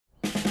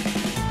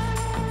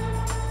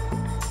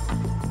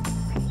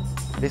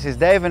This is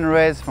Dave and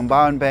Rez from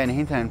Bowen Bay and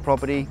Hinterland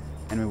Property,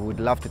 and we would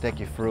love to take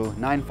you through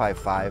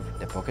 955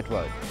 The Pocket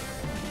Road.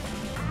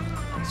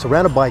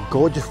 Surrounded by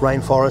gorgeous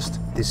rainforest,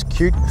 this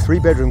cute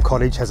 3-bedroom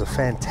cottage has a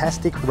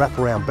fantastic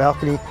wraparound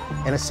balcony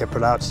and a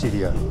separate art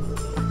studio.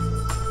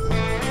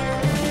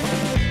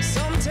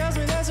 Some tells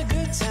me there's a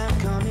good time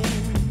coming,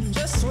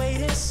 just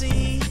wait and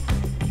see.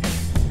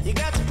 You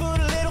got to put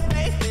a little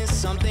faith in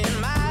something,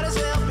 might as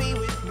well be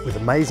with me. With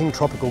amazing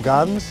tropical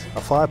gardens, a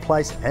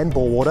fireplace and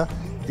bore water,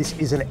 this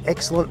is an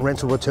excellent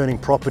rental returning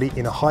property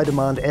in a high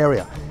demand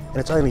area, and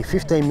it's only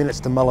 15 minutes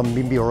to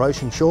Mullumbimby or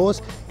Ocean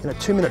Shores and a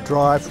 2-minute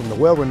drive from the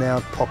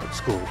well-renowned Pocket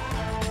School.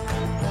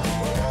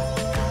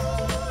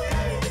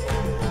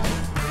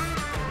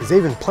 There's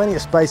even plenty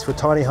of space for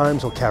tiny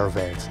homes or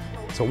caravans.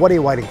 So what are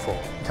you waiting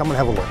for? Come and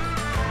have a look.